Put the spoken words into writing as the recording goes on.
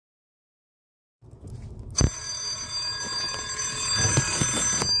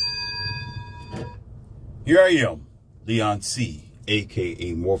Here I am, Leon C.,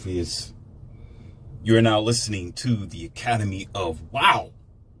 aka Morpheus. You are now listening to the Academy of Wow.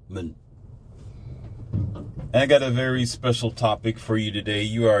 I got a very special topic for you today.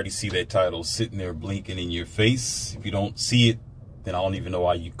 You already see that title sitting there blinking in your face. If you don't see it, then I don't even know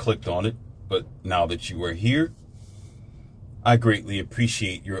why you clicked on it. But now that you are here, I greatly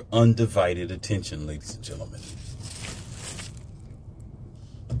appreciate your undivided attention, ladies and gentlemen.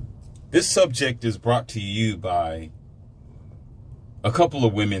 This subject is brought to you by a couple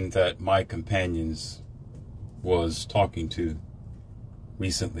of women that my companions was talking to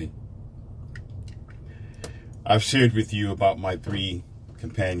recently. I've shared with you about my 3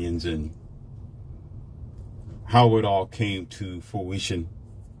 companions and how it all came to fruition.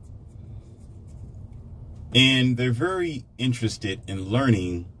 And they're very interested in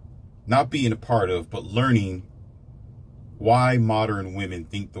learning, not being a part of, but learning why modern women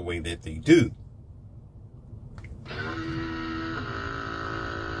think the way that they do.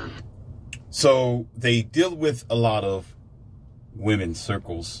 So they deal with a lot of women's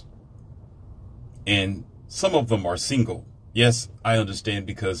circles, and some of them are single. Yes, I understand,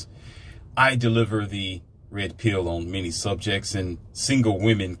 because I deliver the red pill on many subjects, and single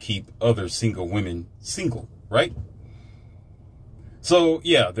women keep other single women single, right? So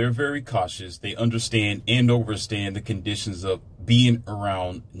yeah, they're very cautious. They understand and overstand the conditions of being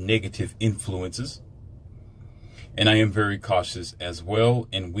around negative influences. And I am very cautious as well.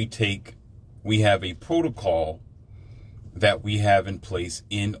 And we have a protocol that we have in place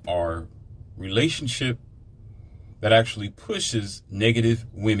in our relationship that actually pushes negative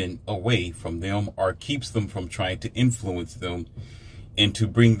women away from them, or keeps them from trying to influence them, and to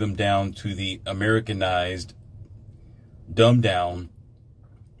bring them down to the Americanized, dumbed down,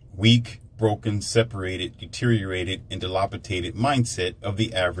 weak, broken, separated, deteriorated, and dilapidated mindset of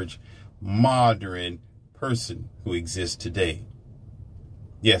the average modern person who exists today.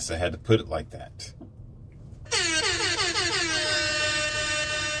 Yes, I had to put it like that.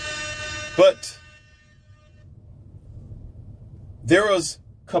 But there was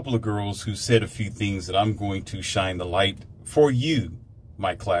a couple of girls who said a few things that I'm going to shine the light for you,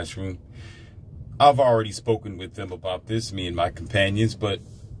 my classroom. I've already spoken with them about this, me and my companions, but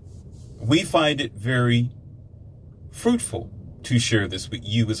we find it very fruitful to share this with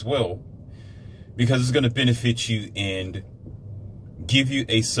you as well, because it's going to benefit you and give you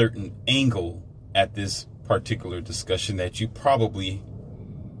a certain angle at this particular discussion that you probably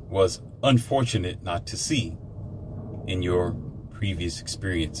was unfortunate not to see in your previous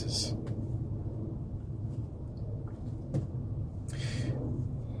experiences.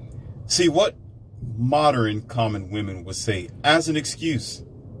 See, what modern common women would say as an excuse,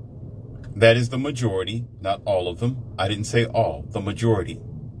 that is the majority, not all of them. I didn't say all, the majority,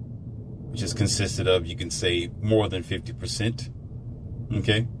 which is consisted of, you can say, more than 50%,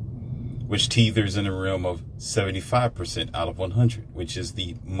 okay? Which teeters in the realm of 75% out of 100, which is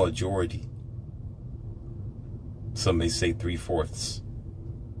the majority. Some may say 3/4.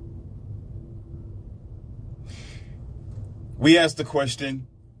 We asked the question,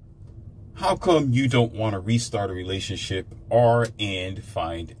 how come you don't want to restart a relationship and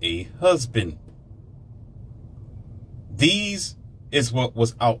find a husband? These is what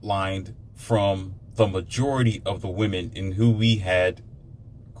was outlined from the majority of the women in who we had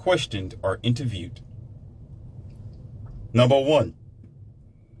questioned or interviewed. Number 1,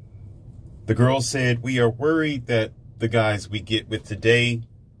 the girl said, we are worried that the guys we get with today,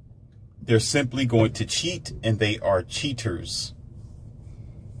 they're simply going to cheat, and they are cheaters.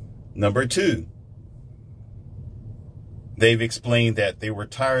 Number 2, they've explained that they were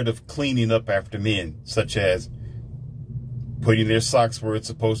tired of cleaning up after men, such as putting their socks where it's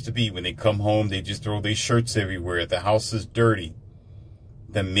supposed to be. When they come home, they just throw their shirts everywhere. The house is dirty.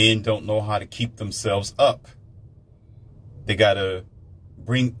 The men don't know how to keep themselves up. They got to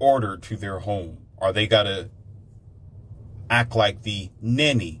bring order to their home, or they got to act like the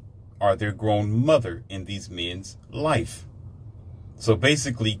nanny or their grown mother in these men's life. So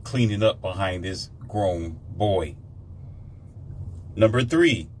basically cleaning up behind this grown boy. Number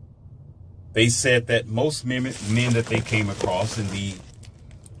 3, they said that most men that they came across in the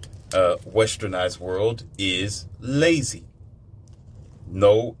westernized world is lazy,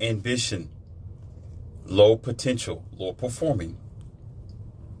 no ambition, low potential, low performing.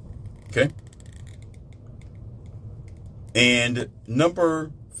 Okay. And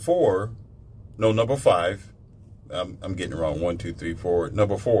number 5, I'm getting it wrong. 1, 2, 3, 4.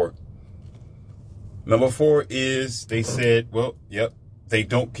 Number 4 is, they said, well, yep, they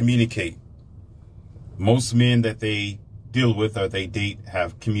don't communicate. Most men that they deal with or they date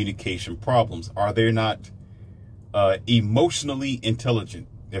have communication problems? Are they not emotionally intelligent?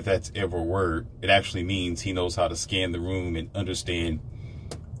 If that's ever a word, it actually means he knows how to scan the room and understand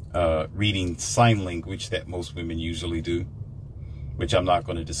reading sign language that most women usually do, which I'm not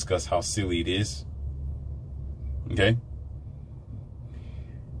going to discuss how silly it is. Okay.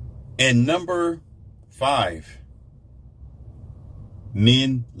 And number 5,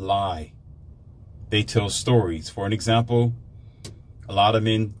 men lie. They tell stories. For an example, a lot of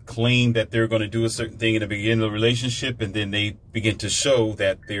men claim that they're going to do a certain thing in the beginning of the relationship, and then they begin to show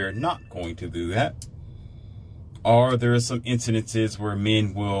that they're not going to do that. Or there are some incidences where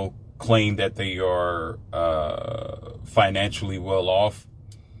men will claim that they are financially well off,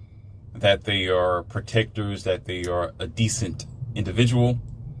 that they are protectors, that they are a decent individual.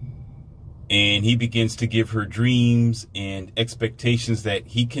 And he begins to give her dreams and expectations that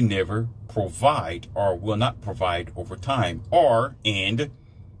he can never provide or will not provide over time. And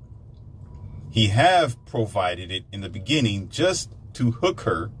he have provided it in the beginning just to hook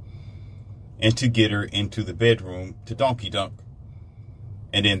her and to get her into the bedroom to donkey dunk.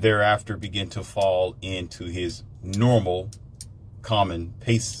 And then thereafter begin to fall into his normal, common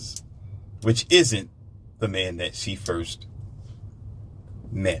paces, which isn't the man that she first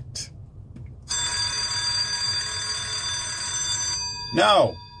met.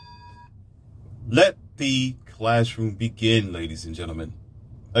 Now, let the classroom begin, ladies and gentlemen.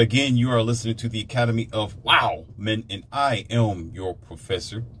 Again, you are listening to the Academy of Wow Men, and I am your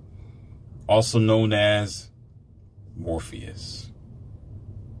professor, also known as Morpheus.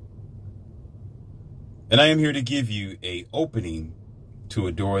 And I am here to give you an opening to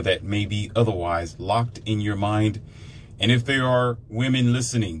a door that may be otherwise locked in your mind. And if there are women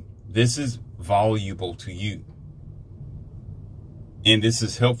listening, this is valuable to you. And this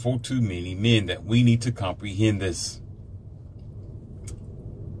is helpful to many men that we need to comprehend this.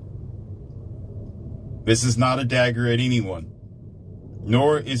 This is not a dagger at anyone,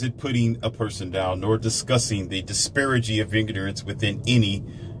 nor is it putting a person down, nor discussing the disparity of ignorance within any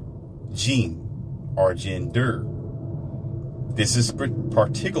gene or gender. This is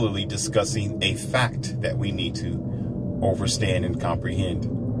particularly discussing a fact that we need to understand and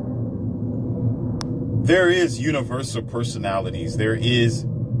comprehend. There is universal personalities. There is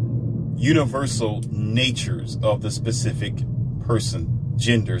universal natures of the specific person,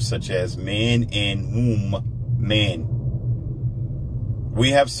 gender, such as man and womb, man. We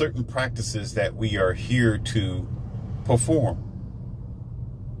have certain practices that we are here to perform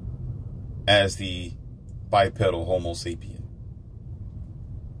as the bipedal Homo sapien.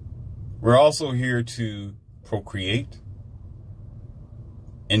 We're also here to procreate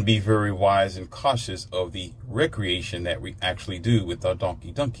and be very wise and cautious of the recreation that we actually do with our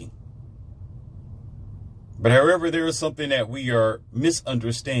donkey dunking. But however, there is something that we are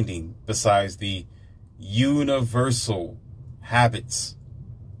misunderstanding besides the universal habits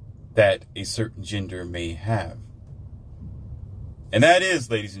that a certain gender may have. And that is,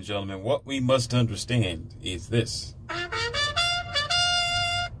 ladies and gentlemen, what we must understand is this.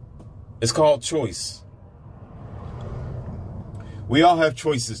 It's called choice. We all have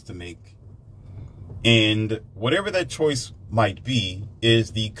choices to make, and whatever that choice might be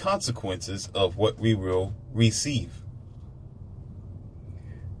is the consequences of what we will receive.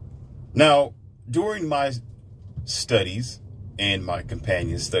 Now, during my studies and my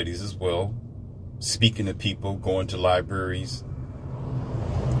companion studies as well, speaking to people, going to libraries,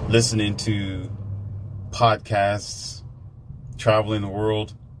 listening to podcasts, traveling the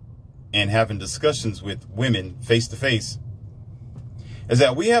world, and having discussions with women face to face, is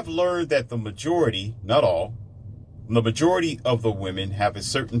that we have learned that the majority, not all, the majority of the women have a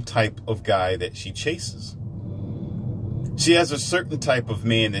certain type of guy that she chases. She has a certain type of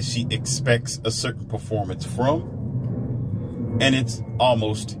man that she expects a certain performance from, and it's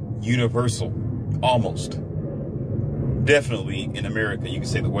almost universal. Almost. Definitely in America, you can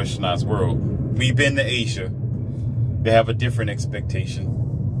say the westernized world. We've been to Asia. They have a different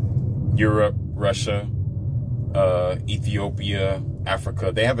expectation. Europe, Russia, Ethiopia,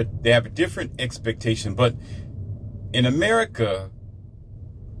 Africa, they have a different expectation. But in America,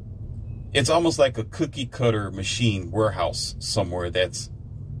 it's almost like a cookie cutter machine warehouse somewhere that's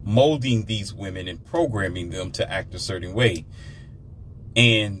molding these women and programming them to act a certain way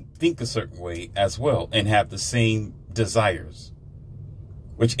and think a certain way as well, and have the same desires,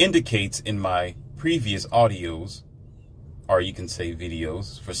 which indicates in my previous audios, or you can say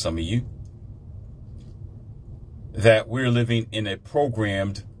videos for some of you, that we're living in a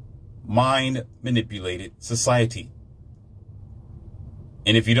programmed, mind-manipulated society.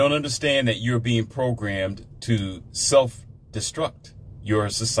 And if you don't understand that you're being programmed to destruct your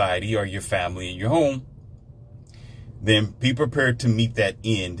society or your family and your home, then be prepared to meet that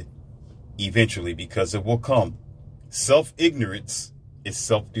end eventually, because it will come. Self-ignorance is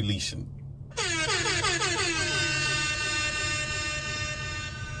self-deletion.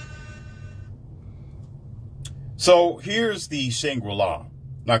 So here's the Shangri-La.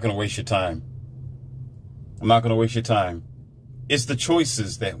 Not going to waste your time. I'm not going to waste your time. It's the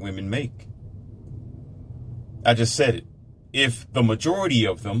choices that women make. I just said it. If the majority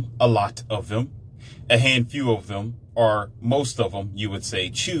of them, a lot of them, a handful of them, or most of them, you would say,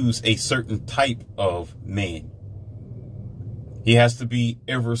 choose a certain type of man. He has to be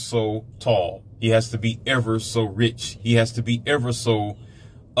ever so tall. He has to be ever so rich. He has to be ever so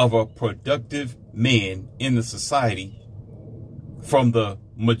of a productive man in the society. From the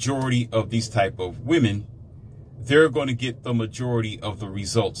majority of these type of women, they're going to get the majority of the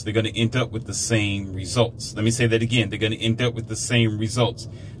results. They're going to end up with the same results. Let me say that again. They're going to end up with the same results.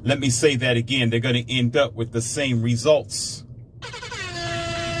 Let me say that again. They're going to end up with the same results.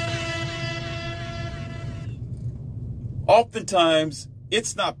 Oftentimes,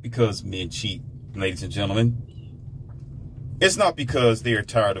 it's not because men cheat, ladies and gentlemen. It's not because they are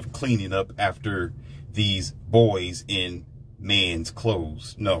tired of cleaning up after these boys in men's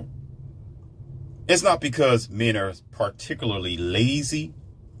clothes. No. It's not because men are particularly lazy,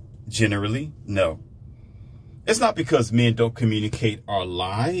 generally. No. It's not because men don't communicate or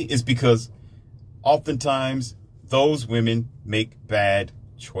lie. It's because oftentimes those women make bad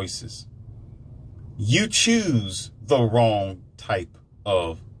choices. You choose the wrong type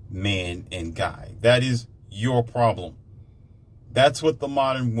of man and guy. That is your problem. That's what the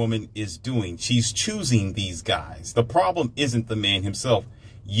modern woman is doing. She's choosing these guys. The problem isn't the man himself.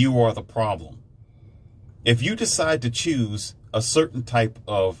 You are the problem. If you decide to choose a certain type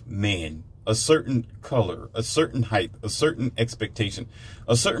of man, a certain color, a certain height, a certain expectation,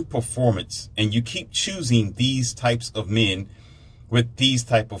 a certain performance, and you keep choosing these types of men with these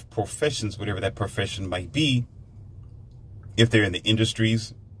type of professions, whatever that profession might be, if they're in the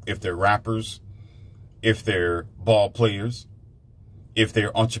industries, if they're rappers, if they're ball players, if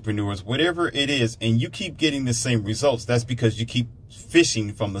they're entrepreneurs, whatever it is, and you keep getting the same results, that's because you keep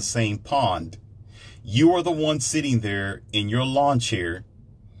fishing from the same pond. You are the one sitting there in your lawn chair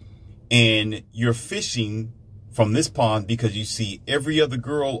and you're fishing from this pond because you see every other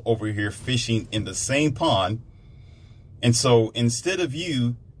girl over here fishing in the same pond. And so instead of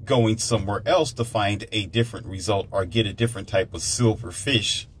you going somewhere else to find a different result or get a different type of silver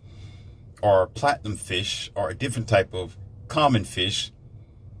fish or platinum fish or a different type of common fish,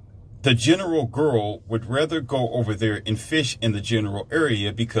 the general girl would rather go over there and fish in the general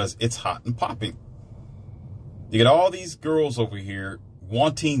area because it's hot and popping. You get all these girls over here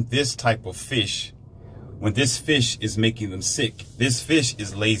wanting this type of fish when this fish is making them sick. This fish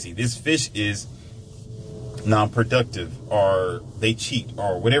is lazy. This fish is non-productive, or they cheat,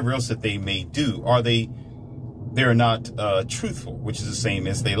 or whatever else that they may do, or they're not truthful, which is the same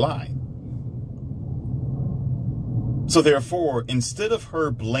as they lie. So therefore, instead of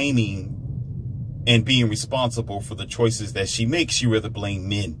her blaming and being responsible for the choices that she makes, she rather blame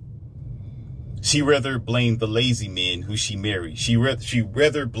men. She rather blame the lazy men who she married. She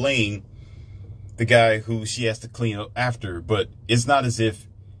rather blame the guy who she has to clean up after, but it's not as if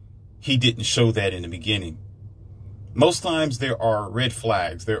he didn't show that in the beginning. Most times there are red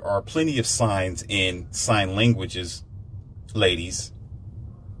flags. There are plenty of signs in sign languages, ladies,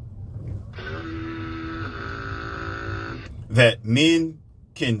 that men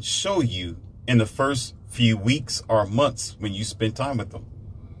can show you in the first few weeks or months when you spend time with them.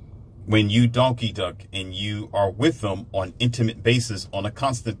 When you donkey duck and you are with them on intimate basis, on a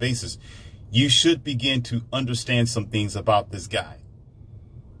constant basis, you should begin to understand some things about this guy.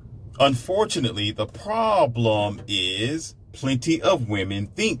 Unfortunately, the problem is plenty of women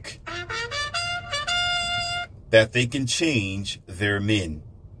think that they can change their men.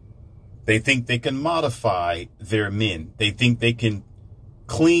 They think they can modify their men. They think they can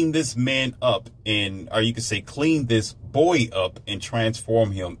clean this man up, or you could say clean this boy up and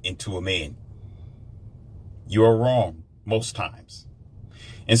transform him into a man. You are wrong most times.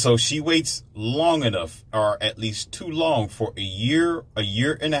 And so she waits long enough, or at least too long, for a year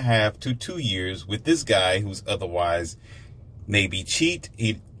and a half to 2 years with this guy who's otherwise maybe cheat.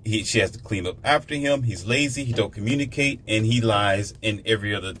 She has to clean up after him. He's lazy. He don't communicate, and he lies, and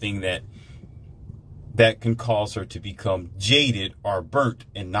every other thing that can cause her to become jaded or burnt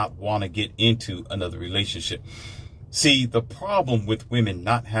and not want to get into another relationship. See, the problem with women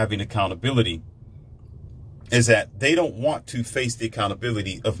not having accountability is that they don't want to face the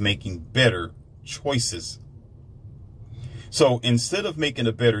accountability of making better choices. So instead of making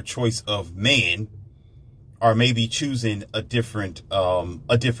a better choice of man, or maybe choosing a different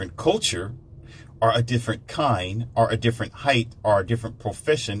culture, or a different kind, or a different height, or a different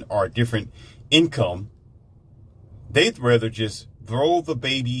profession, or a different income, they'd rather just throw the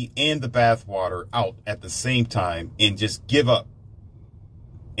baby and the bathwater out at the same time and just give up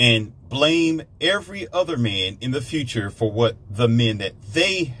and blame every other man in the future for what the men that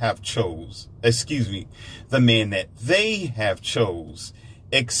they have chose, the man that they have chose,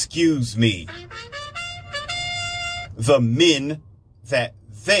 the men that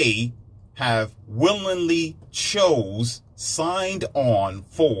they have willingly chose, signed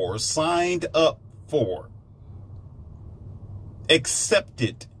up for,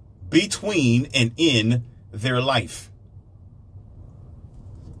 accepted between and in their life.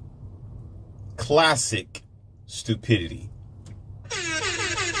 Classic stupidity.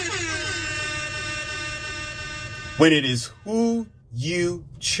 When it is who you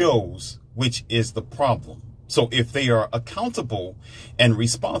chose, which is the problem. So if they are accountable and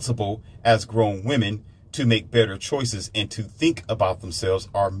responsible as grown women to make better choices and to think about themselves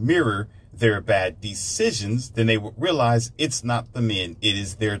or mirror their bad decisions, then they would realize it's not the men. It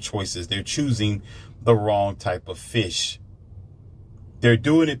is their choices. They're choosing the wrong type of fish. They're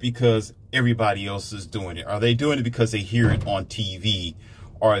doing it because everybody else is doing it. Are they doing it because they hear it on TV?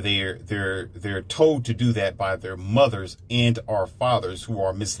 Or they're told to do that by their mothers and or fathers who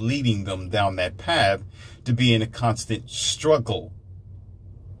are misleading them down that path to be in a constant struggle.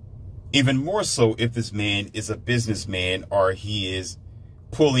 Even more so if this man is a businessman or he is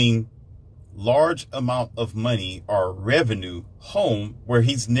pulling large amount of money or revenue home where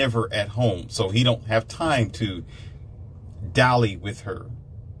he's never at home. So he don't have time to dally with her,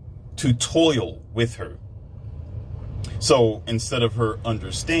 to toil with her. So instead of her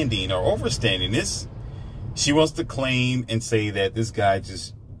understanding or overstanding this, she wants to claim and say that this guy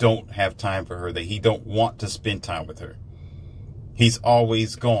just don't have time for her, that he don't want to spend time with her. He's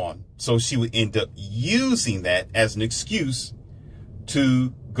always gone. So she would end up using that as an excuse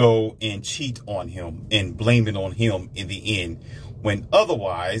to go and cheat on him and blame it on him in the end, when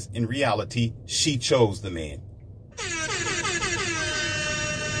otherwise, in reality, she chose the man.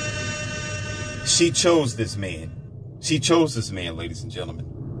 She chose this man. She chose this man, ladies and gentlemen.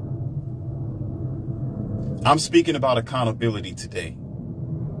 I'm speaking about accountability today.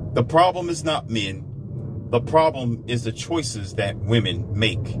 The problem is not men. The problem is the choices that women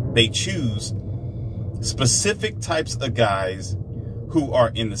make. They choose specific types of guys who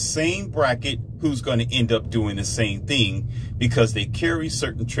are in the same bracket, who's going to end up doing the same thing because they carry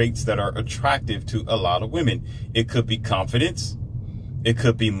certain traits that are attractive to a lot of women. It could be confidence, it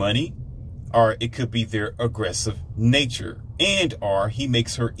could be money, or it could be their aggressive nature, and or he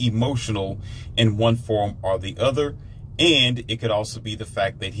makes her emotional in one form or the other. And it could also be the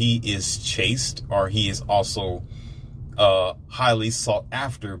fact that he is chaste, or he is also highly sought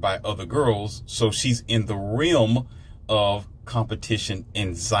after by other girls. So she's in the realm of competition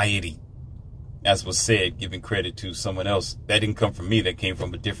anxiety, as was said, giving credit to someone else. That didn't come from me. That came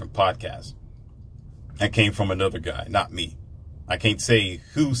from a different podcast. That came from another guy, not me. I can't say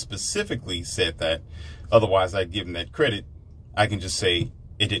who specifically said that. Otherwise, I'd give him that credit. I can just say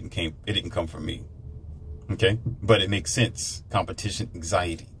it didn't come from me. Okay? But it makes sense. Competition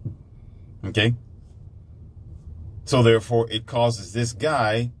anxiety. Okay? So therefore, it causes this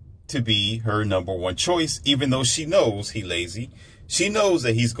guy to be her number one choice, even though she knows he's lazy. She knows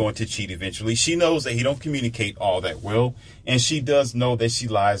that he's going to cheat eventually. She knows that he don't communicate all that well. And she does know that she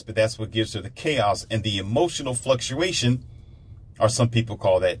lies, but that's what gives her the chaos and the emotional fluctuation, or some people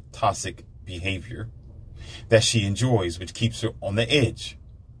call that toxic behavior, that she enjoys, which keeps her on the edge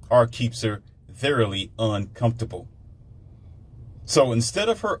or keeps her thoroughly uncomfortable. So instead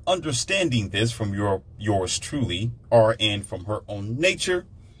of her understanding this from yours truly, and from her own nature,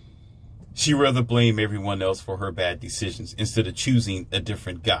 she rather blame everyone else for her bad decisions instead of choosing a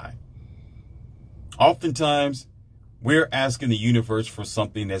different guy. Oftentimes, we're asking the universe for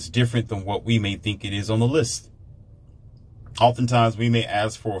something that's different than what we may think it is on the list. Oftentimes, we may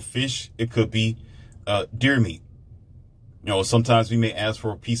ask for a fish. It could be deer meat. Sometimes we may ask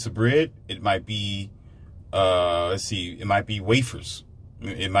for a piece of bread. It might be, it might be wafers.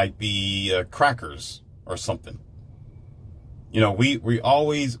 It might be crackers or something. We are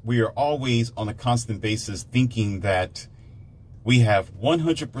always on a constant basis thinking that we have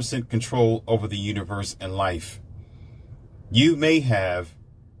 100% control over the universe and life. You may have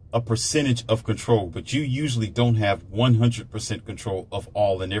a percentage of control, but you usually don't have 100% control of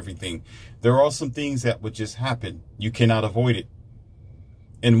all and everything. There are some things that would just happen. You cannot avoid it.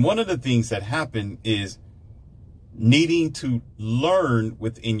 And one of the things that happen is needing to learn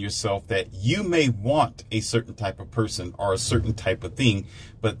within yourself that you may want a certain type of person or a certain type of thing,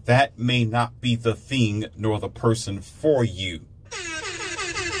 but that may not be the thing nor the person for you.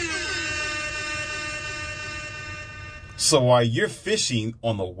 So while you're fishing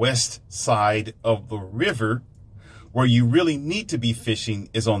on the west side of the river, where you really need to be fishing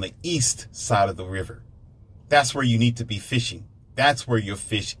is on the east side of the river. That's where you need to be fishing. That's where your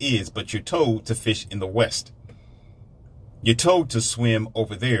fish is, but you're told to fish in the west. You're told to swim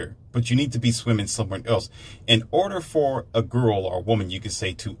over there, but you need to be swimming somewhere else. In order for a girl or a woman, you could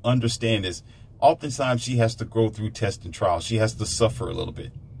say, to understand this, oftentimes she has to go through tests and trials. She has to suffer a little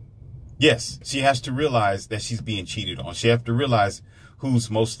bit. Yes, she has to realize that she's being cheated on. She has to realize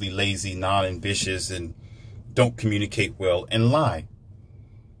who's mostly lazy, non-ambitious, and don't communicate well and lie.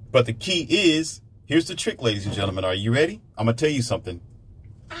 But the key is, here's the trick, ladies and gentlemen. Are you ready? I'm going to tell you something.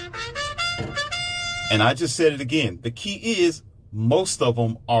 And I just said it again. The key is most of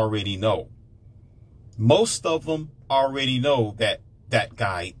them already know. Most of them already know that that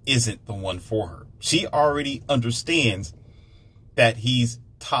guy isn't the one for her. She already understands that he's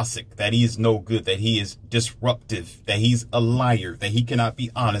toxic, that he is no good, that he is disruptive, that he's a liar, that he cannot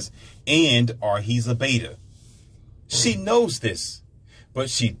be honest, and or he's a beta. She knows this, but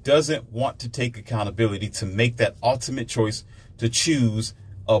she doesn't want to take accountability to make that ultimate choice to choose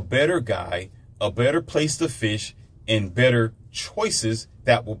a better guy, a better place to fish, and better choices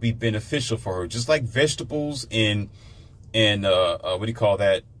that will be beneficial for her. Just like vegetables and what do you call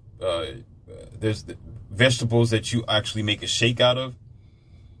that? There's the vegetables that you actually make a shake out of.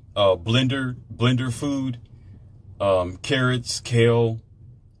 Blender food, carrots, kale,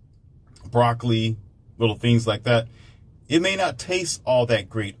 broccoli, little things like that. It may not taste all that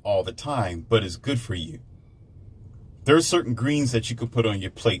great all the time, but it's good for you. There are certain greens that you can put on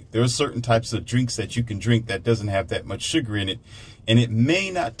your plate. There are certain types of drinks that you can drink that doesn't have that much sugar in it. And it may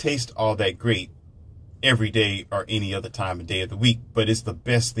not taste all that great every day or any other time of day of the week, but it's the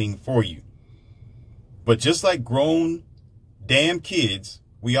best thing for you. But just like grown damn kids,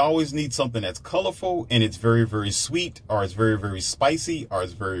 we always need something that's colorful and it's very, very sweet, or it's very, very spicy, or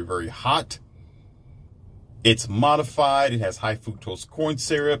it's very, very hot. It's modified. It has high fructose corn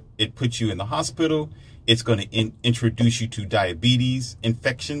syrup. It puts you in the hospital. It's going to introduce you to diabetes,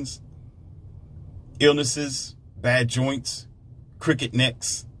 infections, illnesses, bad joints, cricket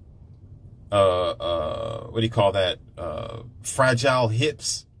necks, what do you call that? Fragile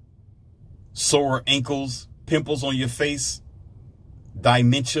hips, sore ankles, pimples on your face,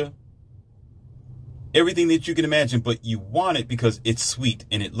 dementia, everything that you can imagine, but you want it because it's sweet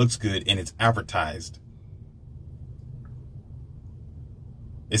and it looks good and it's advertised.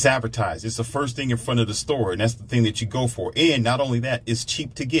 It's advertised. It's the first thing in front of the store, and that's the thing that you go for. And not only that, it's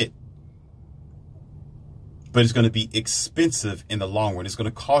cheap to get, but it's going to be expensive in the long run. It's going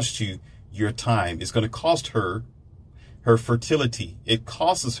to cost you your time. It's going to cost her her fertility. It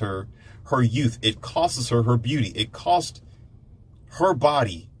costs her her youth. It costs her her beauty. It costs her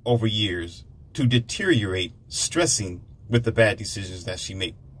body over years to deteriorate, stressing with the bad decisions that she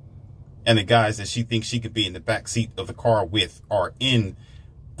makes. And the guys that she thinks she could be in the back seat of the car with, are in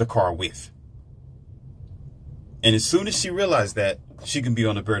the car with. And as soon as she realized that, she can be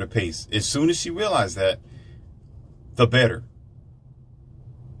on a better pace. As soon as she realized that, the better.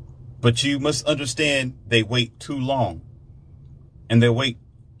 But you must understand, they wait too long. And they wait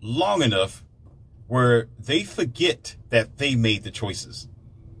long enough where they forget that they made the choices.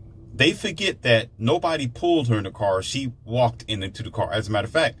 They forget that nobody pulled her in the car. She walked into the car. As a matter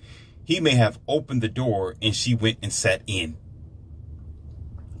of fact, he may have opened the door and she went and sat in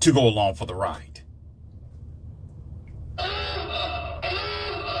to go along for the ride.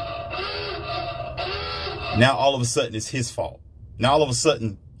 Now all of a sudden it's his fault. Now all of a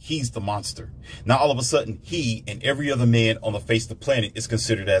sudden he's the monster. Now all of a sudden he and every other man on the face of the planet is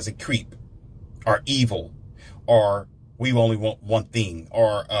considered as a creep or evil, or we only want one thing,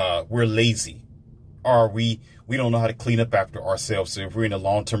 or we're lazy, or we don't know how to clean up after ourselves. So if we're in a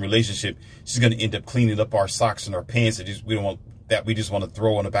long-term relationship, she's going to end up cleaning up our socks and our pants that we don't want, that we just want to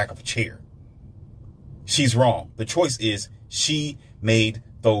throw on the back of a chair. She's wrong. The choice is she made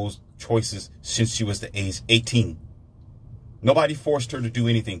those choices since she was the age 18. Nobody forced her to do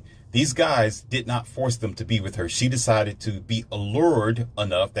anything. These guys did not force them to be with her. She decided to be allured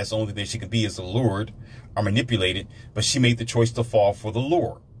enough. That's the only thing she can be, is allured or manipulated. But she made the choice to fall for the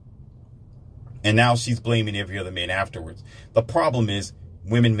lure. And now she's blaming every other man afterwards. The problem is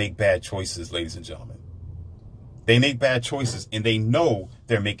women make bad choices, ladies and gentlemen. They make bad choices and they know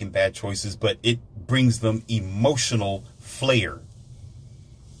they're making bad choices, but it brings them emotional flair.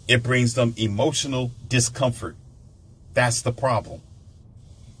 It brings them emotional discomfort. That's the problem.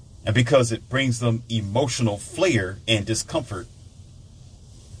 And because it brings them emotional flair and discomfort,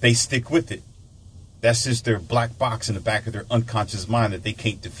 they stick with it. That's just their black box in the back of their unconscious mind that they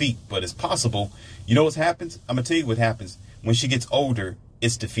can't defeat. But it's possible. You know what happens? I'm going to tell you what happens. When she gets older,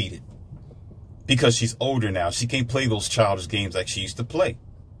 it's defeated. Because she's older now. She can't play those childish games like she used to play.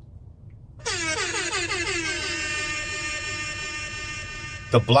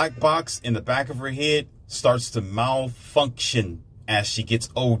 The black box in the back of her head starts to malfunction as she gets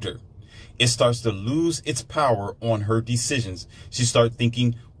older. It starts to lose its power on her decisions. She starts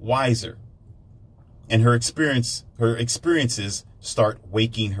thinking wiser. And her experiences start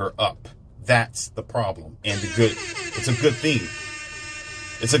waking her up. That's the problem. And it's a good thing.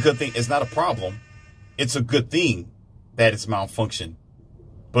 It's a good thing. It's not a problem. It's a good thing that it's malfunctioned.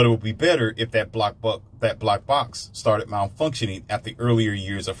 But it would be better if that black box started malfunctioning at the earlier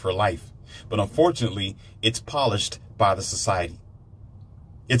years of her life. But unfortunately, it's polished by the society.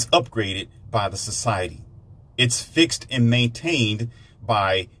 It's upgraded by the society. It's fixed and maintained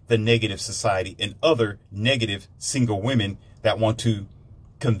by the negative society and other negative single women that want to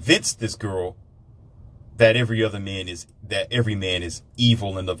convince this girl that every man is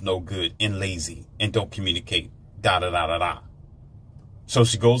evil and of no good and lazy and don't communicate. Da da da da da. So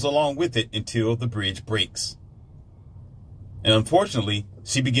she goes along with it until the bridge breaks. And unfortunately,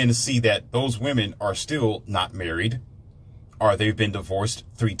 she began to see that those women are still not married, or they've been divorced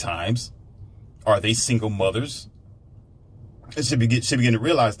 3 times, are they single mothers? And she began to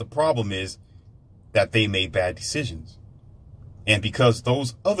realize the problem is that they made bad decisions. And because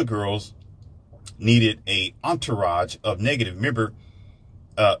those other girls needed a entourage of negative, remember,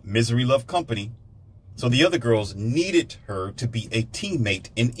 misery love company. So the other girls needed her to be a teammate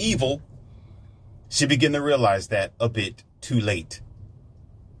in evil. She began to realize that a bit too late.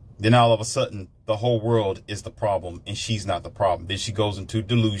 Then all of a sudden, the whole world is the problem and she's not the problem. Then she goes into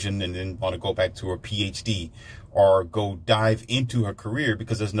delusion and then want to go back to her PhD or go dive into her career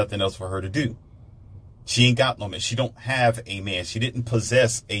because there's nothing else for her to do. She ain't got no man. She don't have a man. She didn't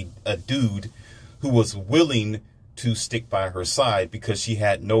possess a dude who was willing to stick by her side because she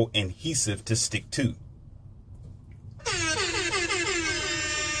had no adhesive to stick to.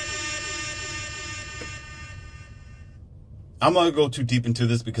 I'm not going to go too deep into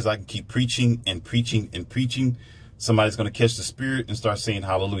this because I can keep preaching and preaching and preaching. Somebody's going to catch the spirit and start saying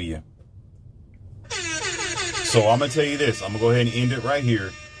hallelujah. So I'm going to tell you this. I'm going to go ahead and end it right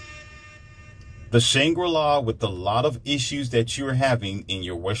here. The Shangri-La, with a lot of issues that you're having in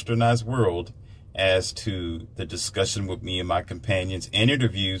your westernized world as to the discussion with me and my companions and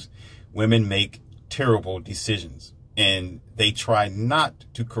interviews, women make terrible decisions and they try not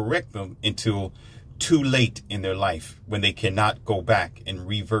to correct them until too late in their life when they cannot go back and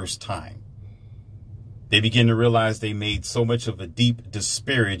reverse time. They begin to realize they made so much of a deep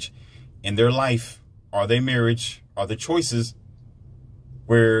disparage in their life or their marriage or their choices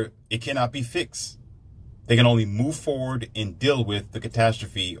where it cannot be fixed. They can only move forward and deal with the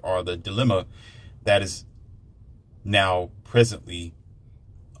catastrophe or the dilemma that is now presently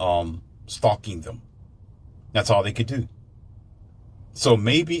stalking them. That's all they could do. So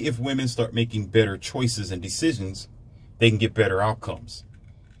maybe if women start making better choices and decisions, they can get better outcomes.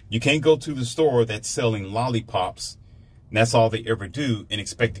 You can't go to the store that's selling lollipops, and that's all they ever do, and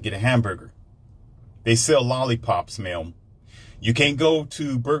expect to get a hamburger. They sell lollipops, ma'am. You can't go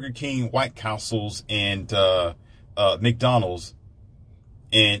to Burger King, White Castles, and McDonald's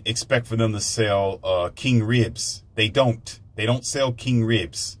and expect for them to sell king ribs. They don't. They don't sell king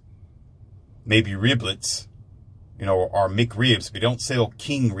ribs. Maybe riblets, or McRibs, but they don't sell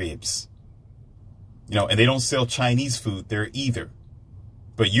king ribs. And they don't sell Chinese food there either.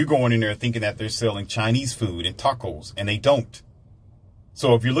 But you're going in there thinking that they're selling Chinese food and tacos, and they don't.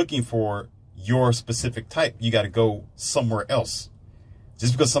 So if you're looking for your specific type, you got to go somewhere else.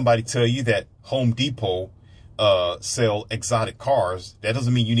 Just because somebody tell you that Home Depot sell exotic cars, that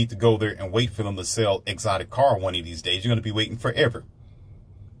doesn't mean you need to go there and wait for them to sell exotic car one of these days. You're going to be waiting forever.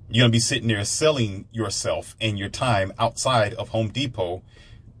 You're going to be sitting there selling yourself and your time outside of Home Depot.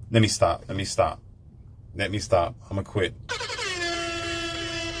 Let me stop. I'm going to quit.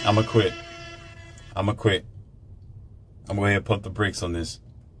 I'm going to go ahead and pump the brakes on this.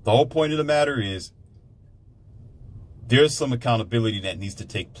 The whole point of the matter is there's some accountability that needs to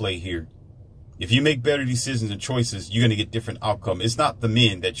take play here. If you make better decisions and choices, you're going to get different outcome. It's not the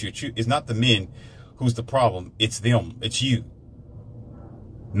men that it's not the men who's the problem. It's them. It's you.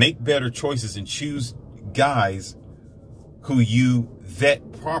 Make better choices and choose guys who you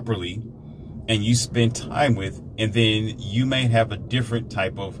vet properly and you spend time with, and then you may have a different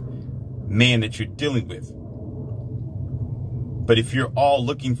type of man that you're dealing with. But if you're all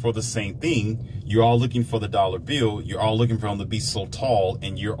looking for the same thing, you're all looking for the dollar bill, you're all looking for him to be so tall,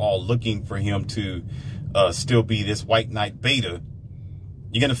 and you're all looking for him to still be this white knight beta,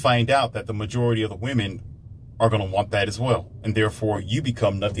 you're going to find out that the majority of the women are going to want that as well. And therefore, you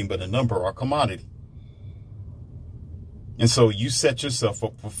become nothing but a number or commodity. And so you set yourself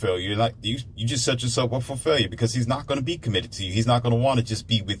up for failure. Like you just set yourself up for failure, because he's not going to be committed to you. He's not going to want to just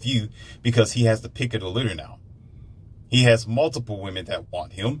be with you because he has the pick of the litter now. He has multiple women that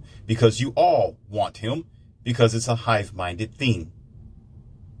want him because you all want him, because it's a hive-minded thing.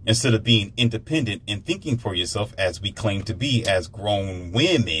 Instead of being independent and thinking for yourself, as we claim to be as grown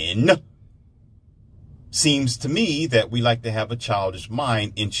women, seems to me that we like to have a childish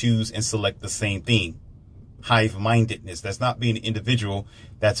mind and choose and select the same thing. Hive-mindedness. That's not being an individual.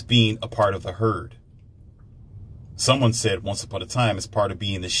 That's being a part of the herd. Someone said once upon a time, it's part of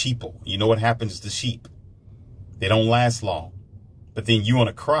being the sheeple. You know what happens to sheep? They don't last long. But then you want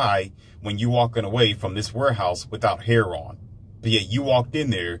to cry when you're walking away from this warehouse without hair on. But yet you walked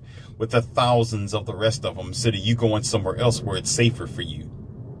in there with the thousands of the rest of them, instead of you going somewhere else where it's safer for you.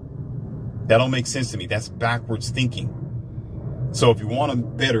 That don't make sense to me. That's backwards thinking. So if you want a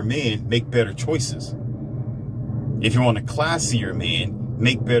better man, make better choices. If you want a classier man,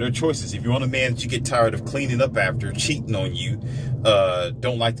 make better choices. If you want a man that you get tired of cleaning up after, cheating on you,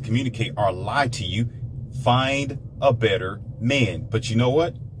 don't like to communicate or lie to you, find a better man. But you know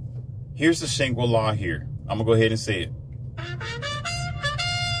what? Here's the Shangri-La here. I'm going to go ahead and say it.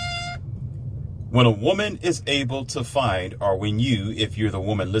 When a woman is able to find, or when you, if you're the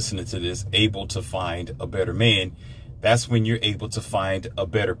woman listening to this, able to find a better man, that's when you're able to find a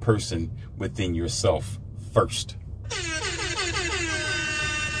better person within yourself first.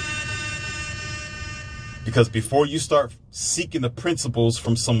 Because before you start seeking the principles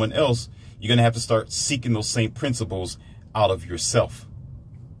from someone else, you're going to have to start seeking those same principles out of yourself.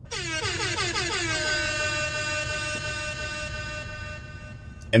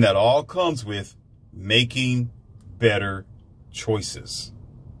 And that all comes with making better choices.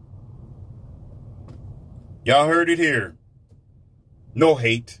 Y'all heard it here. No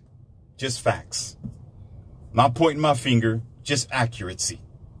hate, just facts. Not pointing my finger, just accuracy.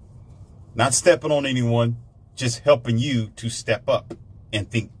 Not stepping on anyone, just helping you to step up and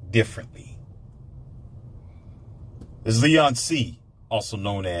think differently. This is Leon C., also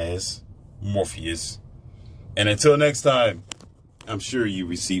known as Morpheus. And until next time, I'm sure you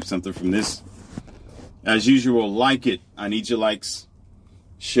received something from this. As usual, like it. I need your likes.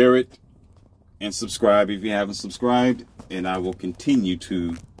 Share it and subscribe if you haven't subscribed. And I will continue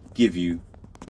to give you